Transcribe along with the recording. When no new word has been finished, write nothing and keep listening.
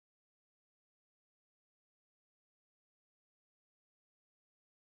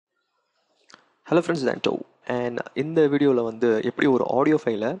Hello friends, இது Anto. And இந்த வீடியோவில் வந்து எப்படி ஒரு ஆடியோ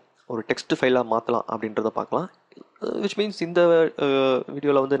ஃபைலை ஒரு டெக்ஸ்ட் ஃபைலாக மாற்றலாம் அப்படின்றத பார்க்கலாம். விச் மீன்ஸ் இந்த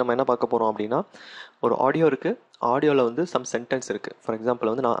வீடியோவில் வந்து நம்ம என்ன பார்க்க போகிறோம் அப்படின்னா, ஒரு ஆடியோ இருக்குது, ஆடியோவில் வந்து சம் சென்டென்ஸ் இருக்குது. ஃபார்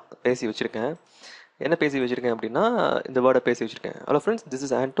எக்ஸாம்பிள் வந்து நான் பேசி வச்சுருக்கேன். என்ன பேசி வச்சுருக்கேன் அப்படின்னா, இந்த வேர்டை பேசி வச்சுருக்கேன். Hello friends, this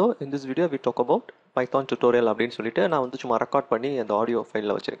is Anto. In this video we talk about Python tutorial அப்படின்னு சொல்லிட்டு நான் வந்து சும்மா ரெக்கார்ட் பண்ணி அந்த ஆடியோ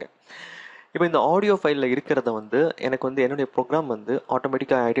ஃபைலில் வச்சுருக்கேன். இப்போ இந்த ஆடியோ ஃபைலில் இருக்கிறத வந்து எனக்கு வந்து என்னுடைய ப்ரோக்ராம் வந்து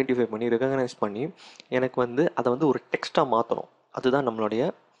ஆட்டோமேட்டிக்காக ஐடென்டிஃபை பண்ணி ரெகக்னைஸ் பண்ணி எனக்கு வந்து அதை வந்து ஒரு டெக்ஸ்ட்டாக மாற்றணும். அதுதான் நம்மளுடைய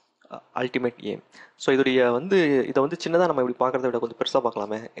அல்டிமேட் எய்ம். ஸோ இதை வந்து சின்னதாக நம்ம இப்படி பார்க்குறத விட கொஞ்சம் பெருசாக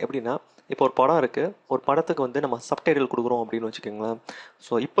பார்க்கலாமே. எப்படின்னா, இப்போ ஒரு படம் இருக்குது, ஒரு படத்துக்கு வந்து நம்ம சப்டைட்டில் கொடுக்குறோம் அப்படின்னு வச்சுக்கோங்களேன்.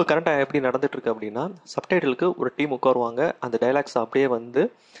 ஸோ இப்போ கரெக்டாக எப்படி நடந்துட்டுருக்கு அப்படின்னா, சப்டைட்டிலுக்கு ஒரு டீம் உட்காருவாங்க, அந்த டைலாக்ஸ் அப்படியே வந்து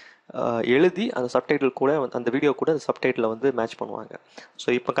எழுதி அந்த சப்டைட்டில் கூட அந்த வீடியோ கூட அந்த சப்டைட்டில் வந்து மேட்ச் பண்ணுவாங்க. ஸோ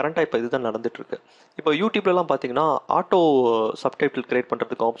இப்போ கரண்ட்டாக இப்போ இதுதான் நடந்துட்டுருக்கு. இப்போ யூடியூப்லலாம் பார்த்தீங்கன்னா ஆட்டோ சப்டைட்டில் கிரியேட்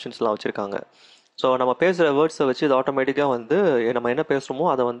பண்ணுறதுக்கு ஆப்ஷன்ஸ்லாம் வச்சுருக்காங்க. ஸோ நம்ம பேசுகிற வேர்ட்ஸை வச்சு இது ஆட்டோமேட்டிக்காக வந்து நம்ம என்ன பேசுகிறோமோ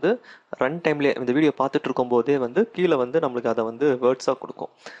அதை வந்து ரன் டைம்லேயே இந்த வீடியோ பார்த்துட்டு இருக்கும்போதே வந்து கீழே வந்து நம்மளுக்கு அதை வந்து வேர்ட்ஸாக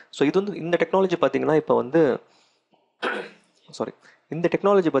கொடுக்கும். ஸோ இது வந்து இந்த டெக்னாலஜி பார்த்தீங்கன்னா இப்போ வந்து இந்த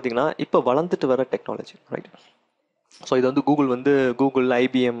டெக்னாலஜி பார்த்தீங்கன்னா இப்போ வளர்ந்துட்டு வர டெக்னாலஜி, ரைட்? ஸோ இது வந்து கூகுள்,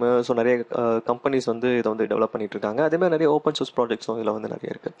 IBM, ஸோ நிறைய கம்பெனிஸ் வந்து இதை வந்து டெவலப் பண்ணிட்டு இருக்காங்க. அதேமாதிரி நிறைய ஓப்பன் சோர்ஸ் ப்ராஜெக்ட்ஸும் இதில் வந்து நிறைய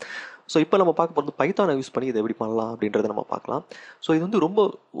இருக்குது. ஸோ இப்போ நம்ம பார்க்க போகிறது பைத்தானை யூஸ் பண்ணி இதை எப்படி பண்ணலாம் அப்படின்றத நம்ம பார்க்கலாம். ஸோ இது வந்து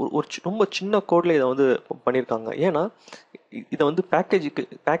ரொம்ப சின்ன கோடில் இதை வந்து பண்ணியிருக்காங்க. ஏன்னா இதை வந்து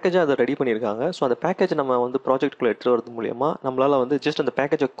பேக்கேஜாக அதை ரெடி பண்ணியிருக்காங்க. ஸோ அந்த பேக்கேஜை நம்ம வந்து ப்ராஜெக்ட்குள்ளே எடுத்துகிட்டு வரது மூலியமாக நம்மளால் வந்து ஜஸ்ட் அந்த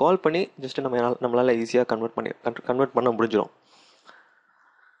பேக்கேஜை கால் பண்ணி ஜஸ்ட் நம்மளால் ஈஸியாக கன்வெர்ட் பண்ண முடிஞ்சிடும்.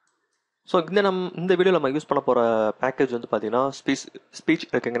 ஸோ இந்த வீடியோவில் நம்ம யூஸ் பண்ண போகிற பேக்கேஜ் வந்து பார்த்தீங்கன்னா speech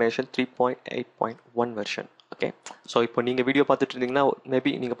recognition 3.8.1 version. Okay, so இப்போ நீங்கள் வீடியோ பார்த்துட்டு இருந்தீங்கன்னா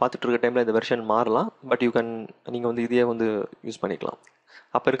மேபி நீங்கள் பார்த்துட்டு இருக்க டைமில் இந்த வெர்ஷன் மாறலாம். பட் நீங்கள் வந்து இதையே வந்து யூஸ் பண்ணிக்கலாம்.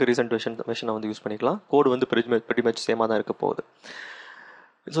 அப்போ இருக்க ரீசெண்ட் வெர்ஷனை வந்து யூஸ் பண்ணிக்கலாம். கோடு வந்து pretty much சேமாக தான் இருக்க போகுது.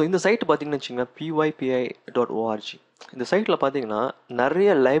 ஸோ இந்த சைட் பார்த்தீங்கன்னு வச்சுக்கோங்க, pypi.org. இந்த சைட்டில் பார்த்தீங்கன்னா நிறைய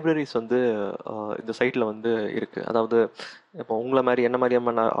லைப்ரரிஸ் வந்து இந்த சைட்டில் வந்து இருக்குது. அதாவது இப்போ உங்களை மாதிரி என்ன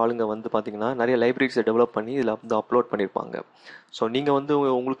மாதிரியான ஆளுங்க வந்து பார்த்தீங்கன்னா நிறைய லைப்ரரிஸை டெவலப் பண்ணி இதில் வந்து அப்லோட் பண்ணியிருப்பாங்க. ஸோ நீங்கள் வந்து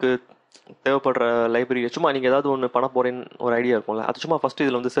உங்களுக்கு தேவைப்படுற லைப்ரரி சும்மா நீங்கள் ஏதாவது ஒன்று பண்ண போகிறேன்னு ஒரு ஐடியா இருக்கும்ல, அது சும்மா ஃபஸ்ட்டு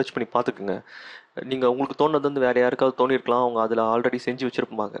இதில் வந்து சர்ச் பண்ணி பார்த்துக்குங்க. நீங்கள் உங்களுக்கு தோணுது வந்து வேறு யாருக்காவது தோணிருக்கலாம், அவங்க அதில் ஆல்ரெடி செஞ்சு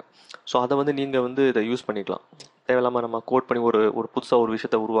வச்சுருப்பாங்க. ஸோ அதை வந்து நீங்கள் வந்து இதை யூஸ் பண்ணிக்கலாம். தேவையில்லாமல் நம்ம கோட் பண்ணி ஒரு புதுசாக ஒரு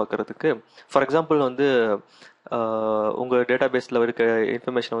விஷயத்தை உருவாக்குறதுக்கு. ஃபார் எக்ஸாம்பிள் வந்து உங்கள் டேட்டா பேஸில் இருக்க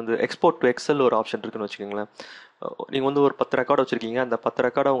இன்ஃபர்மேஷன் வந்து எக்ஸ்போர்ட் டு எக்ஸல் ஒரு ஆப்ஷன் இருக்குன்னு வச்சுக்கோங்களேன். நீங்கள் வந்து ஒரு 10 ரெக்கார்டு வச்சுருக்கீங்க, அந்த 10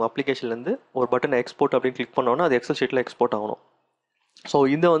 ரெக்கார்டை உங்கள் அப்ளிகேஷன்லேருந்து ஒரு பட்டன் எக்ஸ்போர்ட் அப்படின்னு கிளிக் பண்ணோன்னா அது எக்ஸல் ஷீட்டில் எக்ஸ்போர்ட் ஆகணும். ஸோ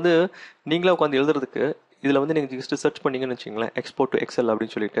இதை வந்து நீங்களே உட்காந்து எழுதுறதுக்கு இதில் வந்து நீங்கள் ஜஸ்ட் சர்ச் பண்ணிங்கன்னு வச்சுங்களேன், எக்ஸ்போர்ட் டு எக்ஸல்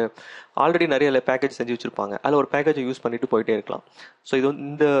அப்படின்னு சொல்லிட்டு ஆல்ரெடி நிறைய பேக்கேஜ் செஞ்சு வச்சுருப்பாங்க. அதில் ஒரு பேக்கேஜை யூஸ் பண்ணிட்டு போயிட்டே இருக்கலாம். ஸோ இது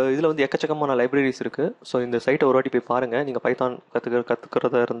வந்து இதில் வந்து எக்கச்சக்கமான லைப்ரரிஸ் இருக்குது. ஸோ இந்த சைட்டை ஒரு வாட்டி போய் பாருங்கள். நீங்கள் பைத்தான்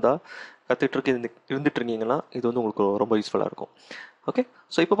கற்றுக்கிறதா இருந்தால் இருந்துட்டு இருக்கீங்கன்னா இது வந்து உங்களுக்கு ரொம்ப யூஸ்ஃபுல்லாக இருக்கும். ஓகே,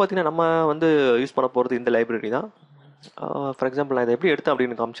 ஸோ இப்போ பார்த்தீங்கன்னா நம்ம வந்து யூஸ் பண்ண போகிறது இந்த லைப்ரரி தான். ஃபார் எக்ஸாம்பிள் நான் இதை எப்படி எடுத்தேன்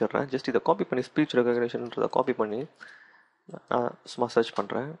அப்படின்னு காமிச்சிடுறேன். ஜஸ்ட் இதை காப்பி பண்ணி ஸ்பீச் ரெகக்னிஷன்றதை காப்பி பண்ணி நான் சும்மா சர்ச்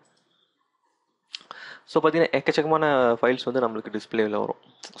பண்ணுறேன். ஸோ பார்த்தீங்கன்னா எக்கச்சக்கமான ஃபைல்ஸ் வந்து நம்மளுக்கு டிஸ்பிளேவில் வரும்.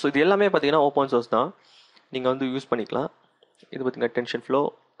 ஸோ இது எல்லாமே பார்த்தீங்கன்னா ஓப்பன் சோர்ஸ் தான், நீங்கள் வந்து யூஸ் பண்ணிக்கலாம். இது பார்த்தீங்கன்னா டென்ஷன் ஃப்ளோ.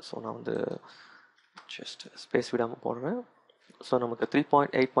 ஸோ நான் வந்து ஜஸ்ட் ஸ்பேஸ் விடாமல் போடுறேன். ஸோ நமக்கு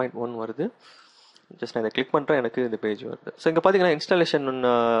 3.8.1 வருது. ஜஸ்ட் நான் இதை கிளிக் பண்ணுறேன், எனக்கு இந்த பேஜ் வருது. ஸோ இங்கே பார்த்தீங்கன்னா இன்ஸ்டாலேஷன்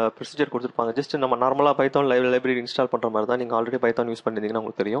ப்ரொசீஜர் கொடுத்துருப்பாங்க. ஜஸ்ட் நம்ம நார்மலாக பைத்தான் லைப்ரரி இன்ஸ்டால் பண்ணுற மாதிரி தான். நீங்கள் ஆல்ரெடி பைத்தான் யூஸ் பண்ணியிருந்தீங்கன்னா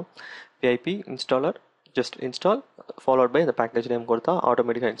உங்களுக்கு தெரியும். PIP installer, just install followed by இந்த பேக்கேஜ் நேம் கொடுத்தா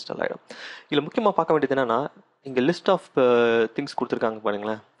ஆட்டோமேட்டிக்காக இன்ஸ்டால் ஆகிடும். இதில் முக்கியமாக பார்க்க வேண்டியது என்னென்னா, இங்கே லிஸ்ட் ஆஃப் திங்ஸ் கொடுத்துருக்காங்க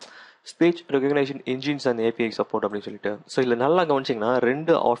பாருங்களேன். Speech recognition engines and API support அப்படின்னு சொல்லிட்டு. ஸோ இதில் நல்லா கவனிச்சிங்கன்னா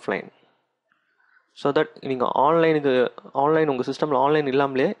 2 ஆஃப்லைன். ஸோ தட் நீங்கள் ஆன்லைன் உங்கள் சிஸ்டமில் ஆன்லைன்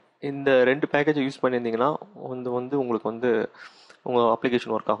இல்லாமலே இந்த 2 பேக்கேஜை யூஸ் பண்ணியிருந்தீங்கன்னா வந்து உங்களுக்கு வந்து உங்கள்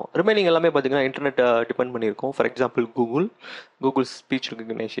அப்ளிகேஷன் ஒர்க் ஆகும். ரிமைனிங் எல்லாமே பார்த்தீங்கன்னா internet depend பண்ணியிருக்கும். For example Google speech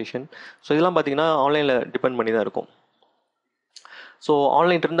recognition. So இதெல்லாம் பார்த்தீங்கன்னா ஆன்லைனில் டிபெண்ட் பண்ணி தான் இருக்கும். ஸோ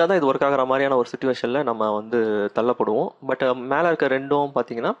ஆன்லைன் இருந்தால் தான் இது ஒர்க் ஆகிற மாதிரியான ஒரு சுச்சுவேஷனில் நம்ம வந்து தள்ளப்படுவோம். பட் மேலே இருக்க 2ம்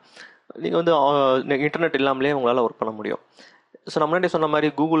பார்த்தீங்கன்னா நீங்கள் வந்து இன்டர்நெட் இல்லாமலே உங்களால் ஒர்க் பண்ண முடியும். ஸோ நம்ம முன்னாடி சொன்ன மாதிரி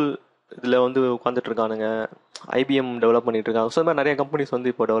கூகுள் இதில் வந்து உட்காந்துட்டு இருக்கானுங்க, IBM டெவலப் பண்ணிட்டு இருக்காங்க. ஸோ இந்த மாதிரி நிறைய கம்பெனிஸ்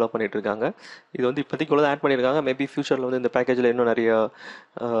வந்து இப்போ டெவலப் பண்ணிட்டு இருக்காங்க. இது வந்து இப்போதைக்கு உள்ள ஆட் பண்ணியிருக்காங்க. மேபி ஃபியூச்சரில் வந்து இந்த பேக்கேஜில் இன்னும் நிறைய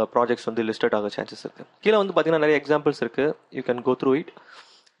ப்ராஜெக்ட்ஸ் வந்து லிஸ்டட் ஆக சான்சஸ் இருக்குது. கீழே வந்து பார்த்தீங்கன்னா நிறைய எக்ஸாம்பிள்ஸ் இருக்குது, you can go through it.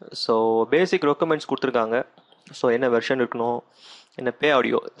 So basic ரெக்குமெண்ட்ஸ் கொடுத்துருக்காங்க. ஸோ என்ன வெர்ஷன் இருக்கணும், என்ன பே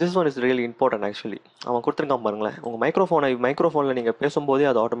audio. This one is really important actually. அவன் கொடுத்துருக்கான் பாருங்களேன், உங்கள் மைக்ரோஃபோனில் நீங்கள் பேசும்போதே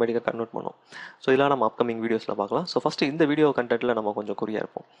அது ஆட்டோமேட்டிக்காக கன்வெர்ட் பண்ணும். ஸோ இதெல்லாம் நம்ம அப்கமிங் வீடியோஸில் பார்க்கலாம். ஸோ ஃபஸ்ட்டு இந்த வீடியோ கண்டென்ட்டில் நம்ம கொஞ்சம் குறியாக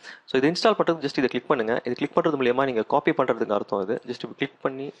இருப்போம். ஸோ இது இன்ஸ்டால் பண்ணுறது ஜஸ்ட் இதை கிளிக் பண்ணுங்கள். இது கிளிக் பண்ணுறது மூலியமாக நீங்கள் காப்பி பண்ணுறதுக்கு அர்த்தம் இது. ஜஸ்ட் கிளிக்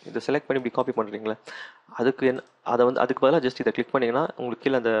பண்ணி இதை செலக்ட் பண்ணி இப்படி காப்பி பண்ணுறீங்களே, அதுக்கு பதிலாக ஜஸ்ட் இதை கிளிக் பண்ணிங்கன்னா உங்களுக்கு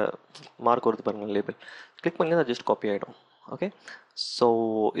கீழே அந்த மார்க் வருது பாருங்கள், லேபிள் கிளிக் பண்ணிங்கன்னா ஜஸ்ட் காப்பி ஆகிடும். ஓகே, ஸோ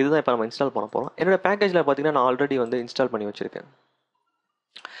இதுதான் இப்போ நம்ம இன்ஸ்டால் பண்ண போகிறோம். என்னோட பேக்கேஜில் பார்த்தீங்கன்னா நான் ஆல்ரெடி வந்து இன்ஸ்டால் பண்ணி வச்சுருக்கேன்.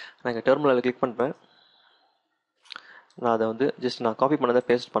 நான் இங்கே டெர்மினலில் கிளிக் பண்ணுறேன். நான் அதை வந்து ஜஸ்ட் நான் காப்பி பண்ணதை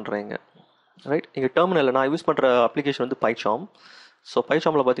பேஸ்ட் பண்ணுறேன் இங்கே. ரைட், இங்கே டெர்மினலில் நான் யூஸ் பண்ணுற அப்ளிகேஷன் வந்து பைசாம். ஸோ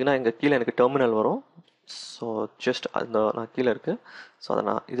பைசாமில் பார்த்தீங்கன்னா இங்கே கீழே எனக்கு டெர்மினல் வரும். ஸோ ஜஸ்ட் அந்த நான் கீழே இருக்குது. ஸோ அதை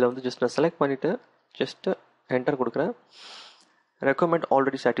நான் இதில் வந்து ஜஸ்ட் நான் செலக்ட் பண்ணிவிட்டு ஜஸ்ட்டு என்டர் கொடுக்குறேன். ரெக்கமெண்ட்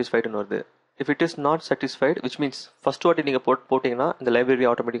ஆல்ரெடி சாட்டிஸ்ஃபைடுன்னு வருது. If it is not satisfied which means first வாட்டி நீங்கள் போட்டிங்கன்னா இந்த லைப்ரரி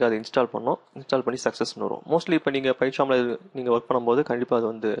ஆட்டோமேட்டிக்காக அதை இன்ஸ்டால் பண்ணி சக்ஸஸ்னு வரும். மோஸ்ட்லி இப்போ நீங்கள் பைசாமில் நீங்கள் ஒர்க் பண்ணும்போது கண்டிப்பாக அது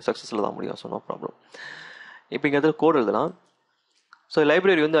வந்து சக்ஸஸில் தான் முடியும். So no problem. இப்போ இங்கே எதாவது கோட் எழுதலாம். ஸோ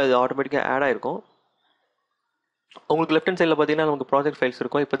லைப்ரரி வந்து அது ஆட்டோமேட்டிக்காக ஆட் ஆகிருக்கும். உங்களுக்கு லெஃப்ட் ஹேண்ட் சைடில் பார்த்தீங்கன்னா நமக்கு ப்ராஜெக்ட் ஃபைல்ஸ்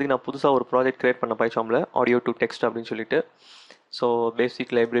இருக்கும். இப்போதைக்கு நான் புதுசாக ஒரு ப்ராஜெக்ட் கிரியேட் பண்ண பைசாமில் ஆடியோ டு டெக்ஸ்ட் அப்படின்னு சொல்லிட்டு. ஸோ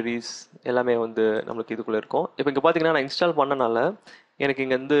பேசிக் லைப்ரரிஸ் எல்லாமே வந்து நம்மளுக்கு இதுக்குள்ளே இருக்கும். இப்போ இங்கே பார்த்தீங்கன்னா நான் இன்ஸ்டால் பண்ணனால எனக்கு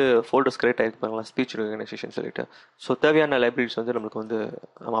இங்கே வந்து ஃபோல்டர்ஸ் கிரியேட் ஆகிருக்கு பாருங்களா, ஸ்பீச் ரெகக்னைசேஷன் சொல்லிட்டு. ஸோ தேவையான லைப்ரரிஸ் வந்து நம்மளுக்கு வந்து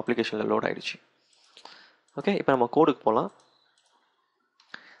நம்ம அப்ளிகேஷனில் லோட் ஆகிடுச்சு. ஓகே, இப்போ நம்ம கோடுக்கு போகலாம்.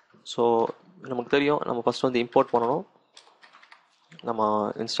 ஸோ நமக்கு தெரியும் நம்ம ஃபஸ்ட் வந்து இம்போர்ட் பண்ணணும். நம்ம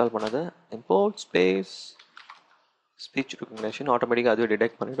இன்ஸ்டால் பண்ணது இம்போர்ட் ஸ்பேஸ் ஸ்பீச் ரெகக்னிஷன் ஆட்டோமேட்டிக்காக அதுவே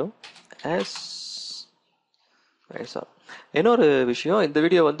டிடெக்ட் பண்ணிவிடும். சார் இன்னொரு விஷயம், இந்த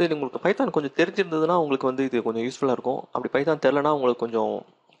வீடியோ வந்து உங்களுக்கு பைத்தான் கொஞ்சம் தெரிஞ்சிருந்ததுன்னா உங்களுக்கு வந்து இது கொஞ்சம் யூஸ்ஃபுல்லாக இருக்கும். அப்படி பைத்தான் தெரிலனா உங்களுக்கு கொஞ்சம்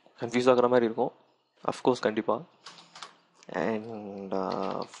கன்ஃபியூஸ் ஆகிற மாதிரி இருக்கும். அஃப்கோர்ஸ் கண்டிப்பாக. And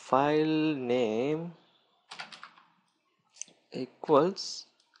file name equals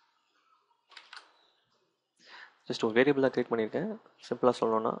just ஒரு வேரியபிள் தான் க்ரியேட் பண்ணியிருக்கேன் சிம்பிளாக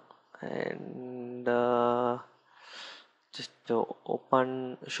சொல்லணும்னா. And just open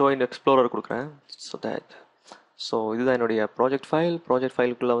show in explorer கொடுக்குறேன். ஸோ இதுதான் என்னுடைய ப்ராஜெக்ட்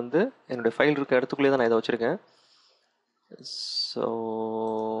ஃபைலுக்குள்ளே வந்து என்னுடைய ஃபைல் இருக்க இடத்துக்குள்ளே தான் நான் இதை வச்சுருக்கேன். So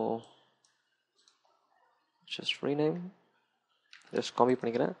just rename just copy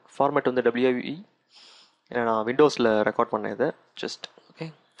பண்ணிக்கிறேன். ஃபார்மேட் வந்து WAV. ஏன்னா நான் விண்டோஸில் ரெக்கார்ட் பண்ணேன் இதை ஜஸ்ட். ஓகே,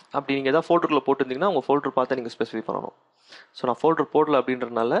 அப்படி நீங்கள் எதாவது ஃபோல்டருக்குள்ளே போட்டுருந்தீங்கன்னா உங்கள் ஃபோல்டர் பார்த்து நீங்கள் ஸ்பெசிஃபை பண்ணணும். ஸோ நான் ஃபோல்டர் போடல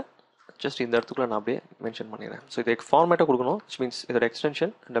அப்படின்றதுனால ஜஸ்ட் இந்த இடத்துக்குள்ளே நான் அப்படியே மென்ஷன் பண்ணிடுறேன். ஸோ இதுக்கு ஃபார்மேட்டாக கொடுக்கணும், விச் மீன்ஸ் இதோட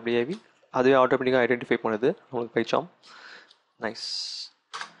எக்ஸ்டென்ஷன் WAV. அதுவே ஆட்டோமேட்டிக்காக ஐடென்டிஃபை பண்ணுது உங்களுக்கு பைசாம். நைஸ்.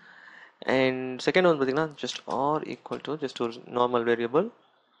 அண்ட் செகண்ட் வந்து பார்த்தீங்கன்னா just R equal to just ஒரு நார்மல் வேரியபிள்.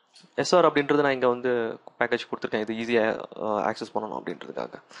 SR அப்படின்றது நான் இங்கே வந்து பேக்கேஜ் கொடுத்துருக்கேன், இது ஈஸியாக ஆக்சஸ் பண்ணணும்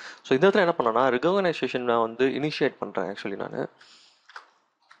அப்படின்றதுக்காக. ஸோ இந்த இடத்துல என்ன பண்ணேன்னா ரெகக்னைசேஷன் நான் வந்து இனிஷியேட் பண்ணுறேன் ஆக்சுவலி நான்.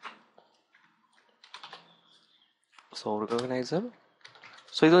 ஸோ ரெகக்னைசர்.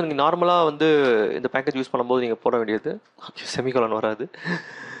 ஸோ இது நீங்கள் நார்மலாக வந்து இந்த பேக்கேஜ் யூஸ் பண்ணும்போது நீங்கள் போட வேண்டியது. ஓகே, செமிகோலன் வராது.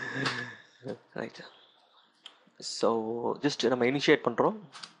 ரைட். ஸோ ஜஸ்ட் நம்ம இனிஷியேட் பண்ணுறோம்.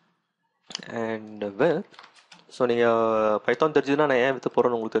 அண்ட் ஸோ நீங்கள் பைத்தான் தெரிஞ்சதுன்னா நான் ஏன் விற்று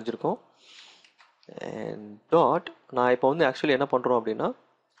போகிறேன்னு உங்களுக்கு தெரிஞ்சிருக்கும். அண்ட் டாட் நான் இப்போ வந்து ஆக்சுவலி என்ன பண்ணுறோம் அப்படின்னா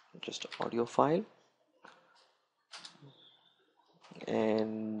ஜஸ்ட் ஆடியோ ஃபைல்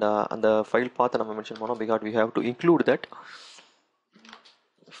அண்ட் அந்த ஃபைல் பார்த்து நம்ம மென்ஷன் பண்ணோம். Because we have to include that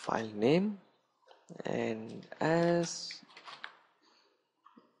file name and as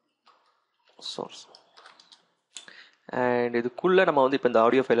source. And இதுக்குள்ளே நம்ம வந்து இப்போ இந்த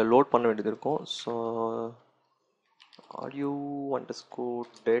ஆடியோ ஃபைலை லோட் பண்ண வேண்டியது இருக்கும். So audio underscore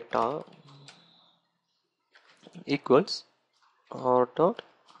data equals or dot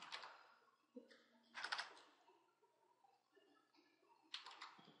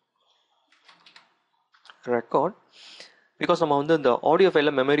record. Because நம்ம வந்து இந்த ஆடியோ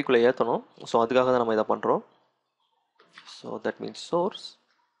ஃபைலை மெமரிக்குள்ளே ஏற்றணும். ஸோ அதுக்காக தான் நம்ம இதை பண்ணுறோம். So that means source.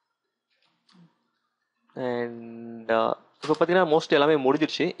 And இப்போ பார்த்தீங்கன்னா மோஸ்ட்லி எல்லாமே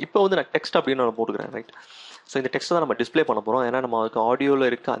முடிஞ்சிருச்சு. இப்போ வந்து நான் டெக்ஸ்ட் அப்படின்னு நான் போட்டுக்கிறேன். ரைட். ஸோ இந்த டெக்ஸ்ட்டை தான் நம்ம டிஸ்பிளே பண்ண போகிறோம். ஏன்னா நம்ம அதுக்கு ஆடியோவில்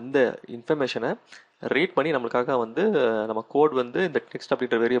இருக்க அந்த இன்ஃபர்மேஷனை ரீட் பண்ணி நம்மளுக்காக வந்து நம்ம கோட் வந்து இந்த டெக்ஸ்ட்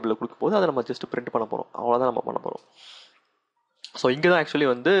அப்படின்ற வேரியபிளில் கொடுக்கும்போது அதை நம்ம ஜஸ்ட் பிரிண்ட் பண்ண போகிறோம். அவ்வளோதான் நம்ம பண்ண போகிறோம். ஸோ இங்கே தான் ஆக்சுவலி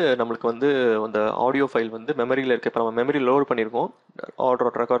வந்து நம்மளுக்கு வந்து அந்த ஆடியோ ஃபைல் வந்து மெமரியில் இருக்க. இப்போ நம்ம மெமரி லோட் பண்ணியிருக்கோம்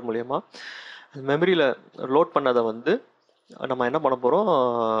ஆர்டர் ரெக்கார்ட் மூலயமா. மெமரியில் லோட் பண்ணதை வந்து நம்ம என்ன பண்ண போகிறோம்,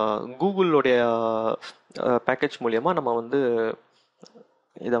 கூகுளோடைய பேக்கேஜ் மூலயமா நம்ம வந்து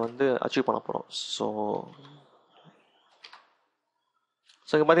இதை வந்து அச்சீவ் பண்ண போகிறோம். ஸோ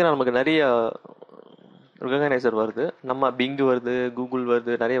இங்கே பார்த்தீங்கன்னா நமக்கு நிறைய ரெகனைசர் வருது, நம்ம பிங் வருது, கூகுள்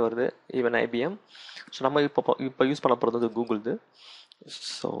வருது, நிறைய வருது, ஈவன் ஐபிஎம். ஸோ நம்ம இப்போ யூஸ் பண்ண போகிறது வந்து கூகுள்து.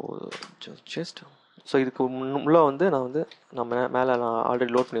 ஸோ ஸோ இதுக்கு உள்ள வந்து நான் மேலே நான்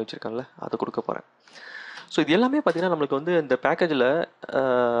ஆல்ரெடி லோட் பண்ணி வச்சுருக்கேன்ல, அதை கொடுக்க போகிறேன். ஸோ இது எல்லாமே பார்த்தீங்கன்னா நம்மளுக்கு வந்து இந்த பேக்கேஜில்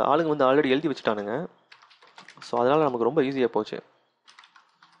ஆளுங்க வந்து ஆல்ரெடி எழுதி வச்சுட்டானுங்க. ஸோ அதனால் நமக்கு ரொம்ப ஈஸியாக போச்சு.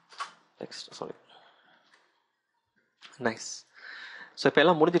 நைஸ். ஸோ இப்போ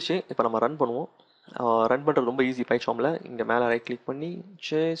எல்லாம் முடிஞ்சிருச்சு. இப்போ நம்ம ரன் பண்ணுவோம். ரன் பண்ணுறது ரொம்ப ஈஸி. பைத்தானில் இங்கே மேலே ரைட் கிளிக் பண்ணி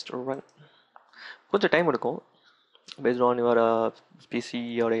ஜஸ்ட் ரன். கொஞ்சம் டைம் எடுக்கும் based on your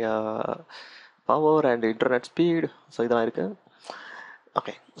பிசியோடைய power and internet speed. So இதெல்லாம் இருக்குது.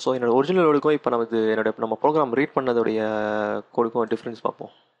 ஓகே, ஸோ என்னோடய ஒரிஜினல் கோடுக்கும் இப்போ நம்ம ப்ரோக்ராம் ரீட் பண்ணதோடைய கோடுக்கும் டிஃப்ரென்ஸ்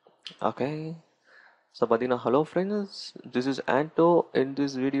பார்ப்போம். ஓகே, ஸோ பார்த்தீங்கன்னா hello friends, this is Anto. In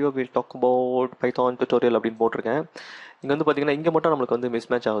this video will talk about Python tutorial அப்படின்னு போட்டிருக்கேன். இங்கே வந்து பார்த்தீங்கன்னா இங்கே மட்டும் நம்மளுக்கு வந்து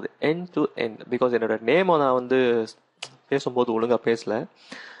மிஸ் மேட்ச் ஆகுது எண்ட் டு எண்ட். பிகாஸ் என்னோட நேமை நான் வந்து பேசும்போது ஒழுங்காக பேசலை.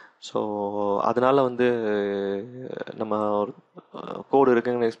 ஸோ அதனால் வந்து நம்ம ஒரு கோடு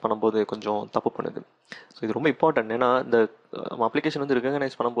ரெகக்னைஸ் பண்ணும்போது கொஞ்சம் தப்பு பண்ணுது. ஸோ இது ரொம்ப இம்பார்ட்டன்ட். ஏன்னா இந்த நம்ம அப்ளிகேஷன் வந்து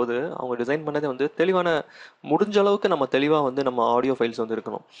ரெகக்னைஸ் பண்ணும்போது அவங்க டிசைன் பண்ணதே வந்து முடிஞ்ச அளவுக்கு நம்ம தெளிவாக வந்து நம்ம ஆடியோ ஃபைல்ஸ் வந்து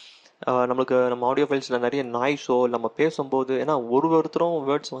இருக்கணும். நம்ம ஆடியோ ஃபைல்ஸில் நிறைய நாய்ஸோ நம்ம பேசும்போது, ஏன்னா ஒருத்தரும்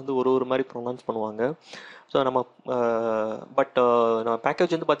வேர்ட்ஸ் வந்து ஒரு மாதிரி ப்ரொனவுன்ஸ் பண்ணுவாங்க. ஸோ நம்ம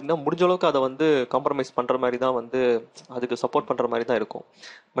பேக்கேஜ் வந்து பார்த்திங்கன்னா முடிஞ்ச அளவுக்கு அதை வந்து காம்ப்ரமைஸ் பண்ணுற மாதிரி தான் வந்து அதுக்கு சப்போர்ட் பண்ணுற மாதிரி தான் இருக்கும்.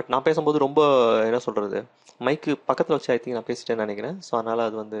 பட் நான் பேசும்போது ரொம்ப என்ன சொல்கிறது, மைக்கு பக்கத்தில் வச்சு நான் பேசிட்டேன்னு நினைக்கிறேன். ஸோ அதனால்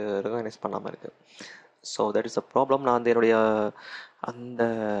அது வந்து ரெகனைஸ் பண்ணாமல் இருக்குது. So that is a problem. நான் என்னுடைய அந்த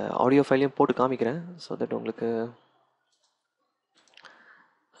ஆடியோ ஃபைலையும் போட்டு காமிக்கிறேன். ஸோ தட் உங்களுக்கு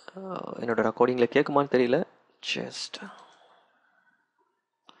என்னோட ரெக்கார்டிங்கில் கேட்குமான்னு தெரியல. Just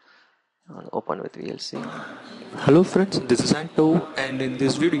open with VLC. Hello friends, this is Anto, and in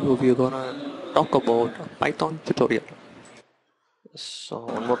this video we are gonna talk about Python tutorial. So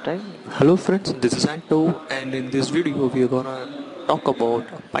one more time. Hello friends, this is Anto, and in this video we are gonna talk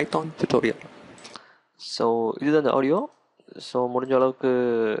about Python tutorial. So இதுதான் அந்த audio. So முடிஞ்ச அளவுக்கு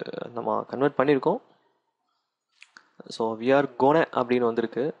நம்ம convert பண்ணியிருக்கோம். So we are gonna அப்படின்னு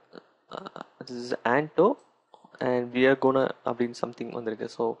வந்திருக்கு. This is Anto and we are gonna அப்படின்னு something வந்திருக்கு.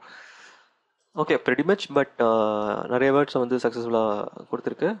 So okay, pretty much. But நிறைய வேர்ட்ஸை வந்து சக்ஸஸ்ஃபுல்லாக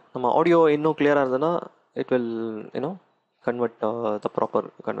கொடுத்துருக்கு. நம்ம ஆடியோ இன்னும் கிளியராக இருந்ததுன்னா it will convert the proper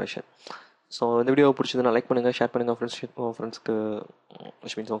conversion. So இந்த வீடியோ பிடிச்சதுன்னா லைக் பண்ணுங்கள், ஷேர் பண்ணுங்கள், ஃப்ரெண்ட்ஸ்க்கு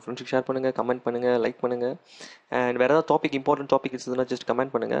ஃப்ரெண்ட்ஸுக்கு ஷேர் பண்ணுங்கள், கமெண்ட் பண்ணுங்கள், லைக் பண்ணுங்கள். அண்ட் வேறு ஏதாவது இம்பார்ட்டன்ட் டாபிக் இருந்ததுன்னா ஜஸ்ட்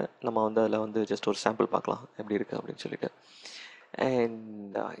கமெண்ட் பண்ணுங்கள். நம்ம வந்து அதில் வந்து ஜஸ்ட் ஒரு சாம்பிள் பார்க்கலாம் எப்படி இருக்குது அப்படின்னு சொல்லிட்டு.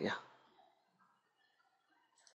 And yeah